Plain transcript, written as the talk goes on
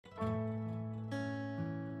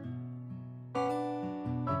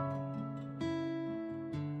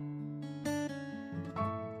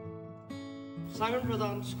Simon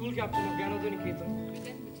Pradhan, School Captain of Gyanodaya Niketan.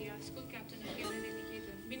 Ratan Bhatia, School Captain of Gyanodaya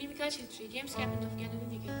Niketan. Binimika Chhetri, Games Captain of Gyanodaya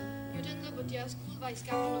Niketan. Yudendra Bhatia, School Vice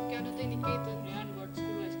Captain of Gyanodaya Niketan. Ryan Watt,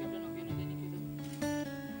 School Vice Captain of Gyanodaya Niketan.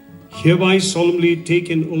 Hereby solemnly take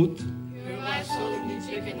an oath Hereby solemnly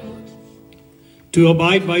take an oath to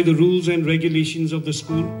abide by the rules and regulations of the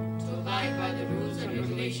school, to abide by the rules and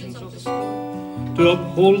regulations of the school, to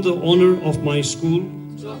uphold the honor of my school,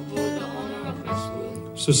 to uphold the honor of my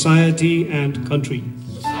school, society and country,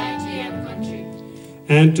 society and country,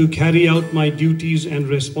 and to carry out my duties and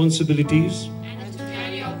responsibilities and to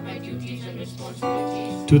carry out my duties and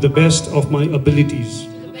responsibilities to the best of my abilities. to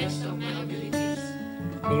the best of my abilities.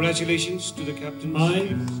 Congratulations to the captains.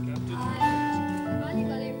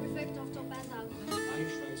 Balikale, Prefect of Topaz House.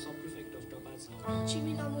 Ayush, Sub-Prefect of Topaz House.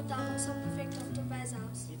 Chimila Mutama, Sub-Prefect of Topaz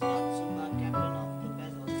House. Captain of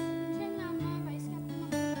Topaz House. Vice Captain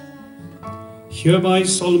of Topaz House. Hereby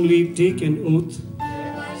solemnly take an oath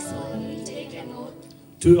Hereby solemnly take an oath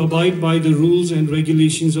to abide by the rules and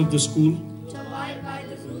regulations of the school, to abide by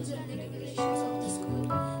the rules and regulations of the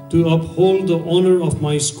school, to uphold the honor of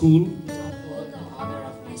my school, to uphold the honor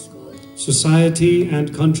of my school, society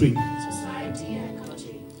and country, society and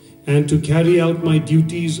country, and to carry out my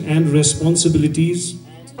duties and responsibilities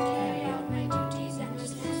and to carry out my duties and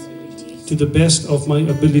responsibilities to the best of my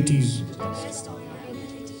abilities. to the best of my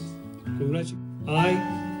abilities. Congratulations. I,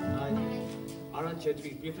 Aran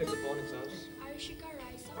Chetri, Prefect of Onyx House. Arishika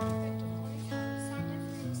Rai, Sub-Prefect of Onyx House. Sandhya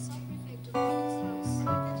Flores, Sub-Prefect of Onyx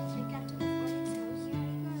House. Captain of Onyx House.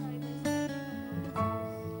 Yarika Rai, Vice Captain of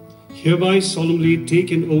Onyx House. hereby solemnly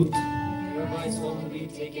take an oath Hereby solemnly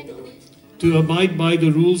take an oath to abide by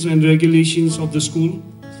the rules and regulations of the school,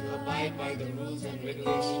 to abide by the rules and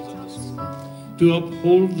regulations of the school, to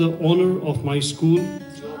uphold the honor of my school,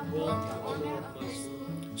 to uphold the honor of my school,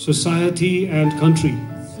 society and country,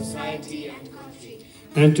 society and country,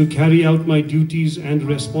 and to carry out my duties and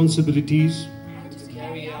responsibilities and to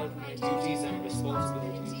carry out my duties and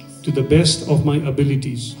responsibilities to the best of my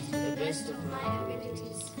abilities. to the best of my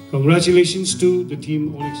abilities. Congratulations to the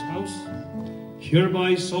team Onyx House.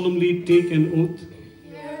 Hereby solemnly take an oath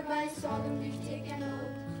Hereby solemnly take an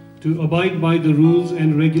oath to abide by the rules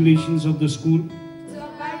and regulations of the school, to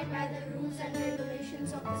abide by the rules and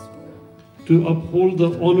regulations of the school, to uphold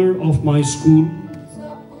the honor of my school,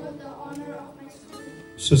 to uphold the honor of my school,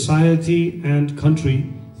 society and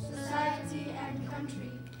country, society and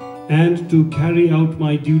country, and to carry out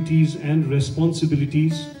my duties and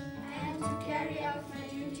responsibilities and to carry out my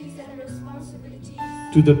duties and responsibilities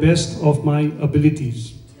to the best of my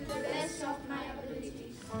abilities. to the best of my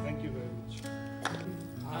abilities. Thank you very much.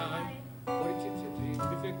 I, Parikshit Chetri,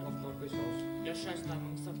 Prefect of Northwest House. Yash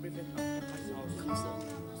Tamang, Sub-Prefect of Topaz House.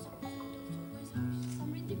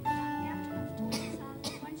 Samriddhi Pradhan, Captain of Topaz House.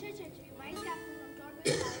 Vansha Chetri, Vice Captain of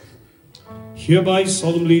Topaz House. Hereby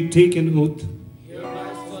solemnly take an oath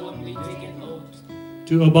Hereby solemnly take an oath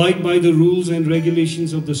to abide by the rules and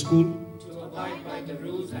regulations of the school, to abide by the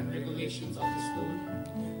rules and regulations of the school,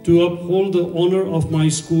 to uphold the honor of my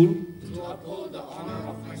school, to uphold the honor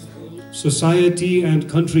of my school, society and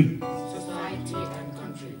country, society and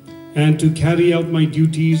country, and to carry out my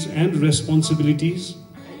duties and responsibilities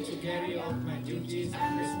and to carry out my duties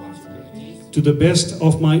and responsibilities to the best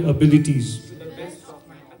of my abilities.